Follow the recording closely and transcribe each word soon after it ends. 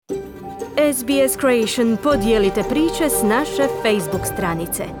SBS Creation podijelite priče s naše Facebook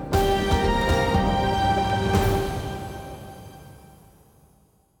stranice.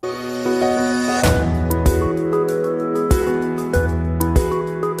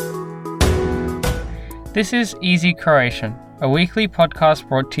 This is Easy Croatian, a weekly podcast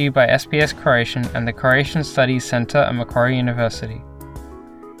brought to you by SBS Croatian and the Croatian Studies Centre at Macquarie University.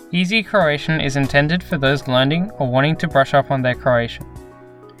 Easy Croatian is intended for those learning or wanting to brush up on their Croatian.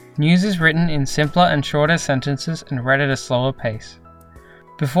 News is written in simpler and shorter sentences and read at a slower pace.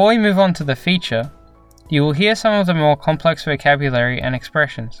 Before we move on to the feature, you will hear some of the more complex vocabulary and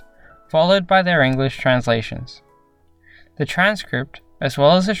expressions, followed by their English translations. The transcript, as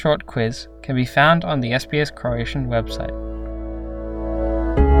well as a short quiz, can be found on the SBS Croatian website.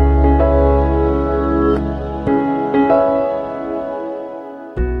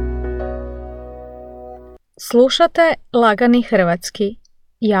 Slušate Lagani hrvatski.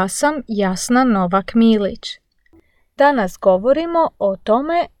 Ja sam Jasna Novak-Milić. Danas govorimo o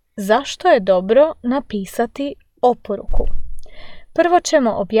tome zašto je dobro napisati oporuku. Prvo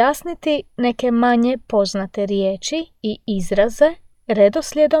ćemo objasniti neke manje poznate riječi i izraze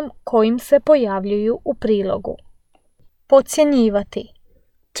redoslijedom kojim se pojavljuju u prilogu. Podcjenjivati.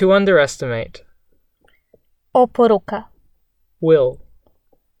 To underestimate. Oporuka. Will.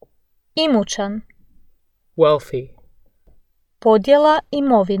 Imućan. Wealthy. Podjela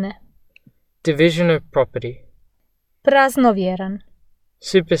imovine. Division of property. Praznovjeran.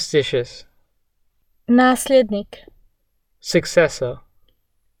 Superstitious. Nasljednik. Successor.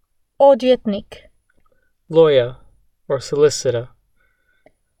 Odvjetnik. Lawyer or solicitor.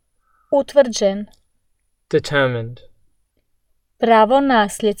 Utvrđen. Determined. Pravo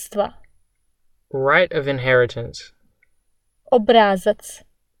nasljedstva. Right of inheritance. Obrazac.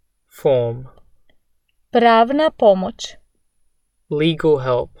 Form. Pravna pomoć. Legal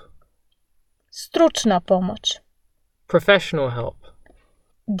help. Stručna pomoć. Professional help.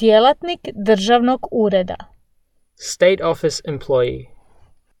 Djelatnik državnog ureda. State office employee.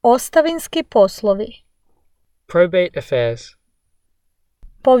 Ostavinski poslovi. Probate affairs.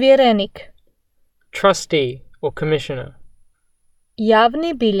 Povjerenik. Trustee or commissioner.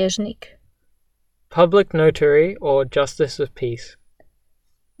 Javni bilježnik. Public notary or justice of peace.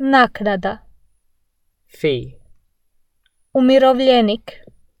 Naknada. Fee. Umirovljenik.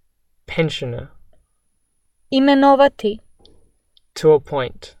 Pensioner. Imenovati. To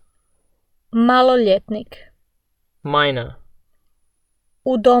appoint. Maloljetnik. Minor.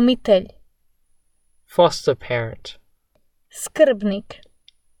 Udomitelj. Foster parent. Skrbnik.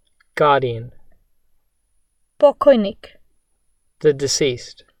 Guardian. Pokojnik. The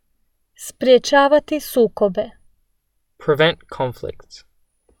deceased. Spriječavati sukobe. Prevent conflicts.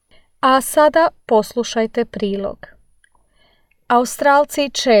 A sada poslušajte prilog. Australci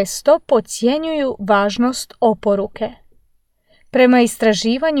često podcjenjuju važnost oporuke. Prema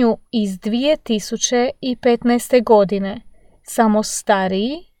istraživanju iz 2015. godine, samo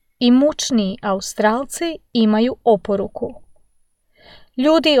stariji i mučniji Australci imaju oporuku.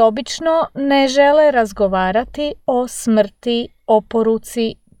 Ljudi obično ne žele razgovarati o smrti,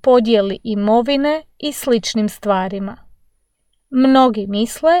 oporuci, podjeli imovine i sličnim stvarima. Mnogi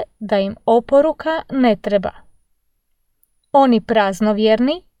misle da im oporuka ne treba. Oni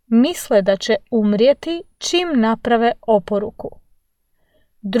praznovjerni misle da će umrijeti čim naprave oporuku.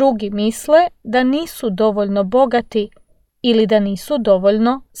 Drugi misle da nisu dovoljno bogati ili da nisu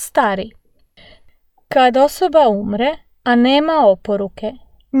dovoljno stari. Kad osoba umre, a nema oporuke,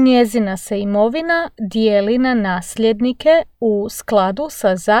 njezina se imovina dijeli na nasljednike u skladu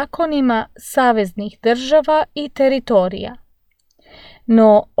sa zakonima saveznih država i teritorija.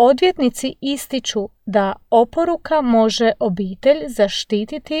 No, odvjetnici ističu da oporuka može obitelj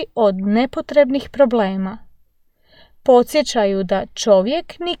zaštititi od nepotrebnih problema. Podsjećaju da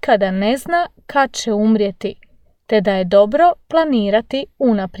čovjek nikada ne zna kad će umrijeti, te da je dobro planirati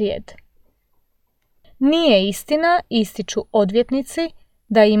unaprijed. Nije istina, ističu odvjetnici,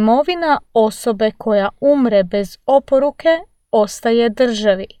 da imovina osobe koja umre bez oporuke ostaje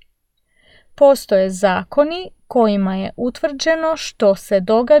državi. Postoje zakoni kojima je utvrđeno što se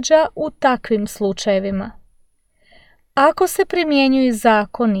događa u takvim slučajevima. Ako se primjenjuju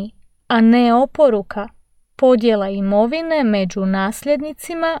zakoni, a ne oporuka, podjela imovine među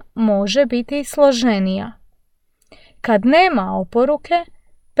nasljednicima može biti složenija. Kad nema oporuke,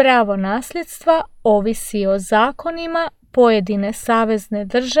 pravo nasljedstva ovisi o zakonima pojedine savezne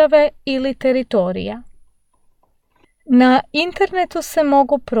države ili teritorija. Na internetu se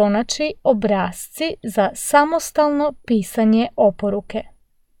mogu pronaći obrasci za samostalno pisanje oporuke.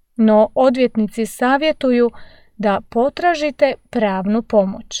 No odvjetnici savjetuju da potražite pravnu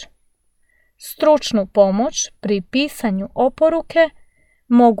pomoć. Stručnu pomoć pri pisanju oporuke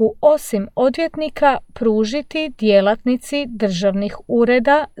mogu osim odvjetnika pružiti djelatnici državnih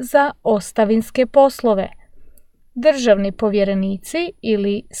ureda za ostavinske poslove, državni povjerenici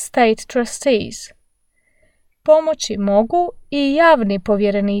ili state trustees. Pomoći mogu i javni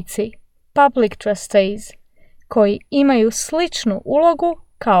povjerenici, public trustees, koji imaju sličnu ulogu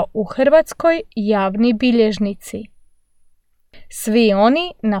kao u Hrvatskoj javni bilježnici. Svi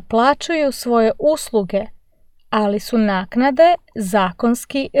oni naplaćuju svoje usluge, ali su naknade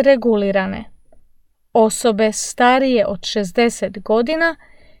zakonski regulirane. Osobe starije od 60 godina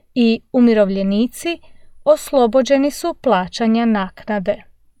i umirovljenici oslobođeni su plaćanja naknade.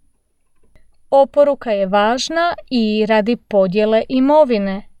 Oporuka je važna i radi podjele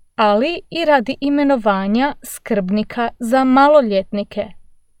imovine, ali i radi imenovanja skrbnika za maloljetnike.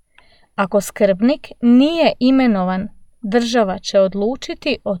 Ako skrbnik nije imenovan, država će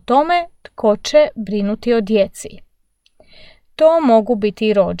odlučiti o tome tko će brinuti o djeci. To mogu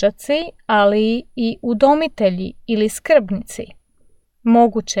biti rođaci, ali i udomitelji ili skrbnici.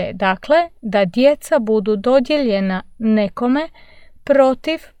 Moguće je dakle da djeca budu dodijeljena nekome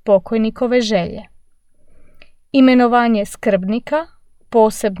protiv pokojnikove želje. Imenovanje skrbnika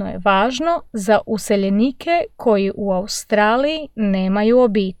posebno je važno za useljenike koji u Australiji nemaju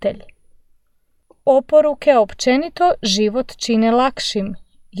obitelj. Oporuke općenito život čine lakšim,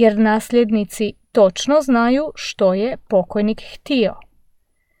 jer nasljednici točno znaju što je pokojnik htio.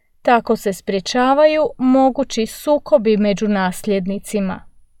 Tako se sprječavaju mogući sukobi među nasljednicima.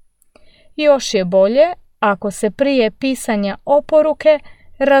 Još je bolje ako se prije pisanja oporuke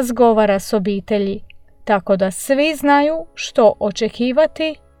razgovara s obitelji, tako da svi znaju što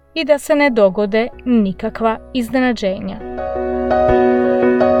očekivati i da se ne dogode nikakva iznenađenja.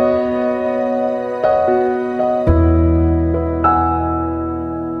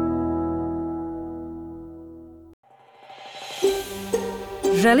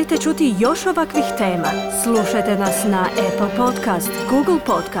 Želite čuti još ovakvih tema? Slušajte nas na Apple Podcast, Google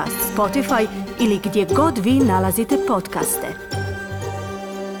Podcast, Spotify ili gdje god vi nalazite podcaste.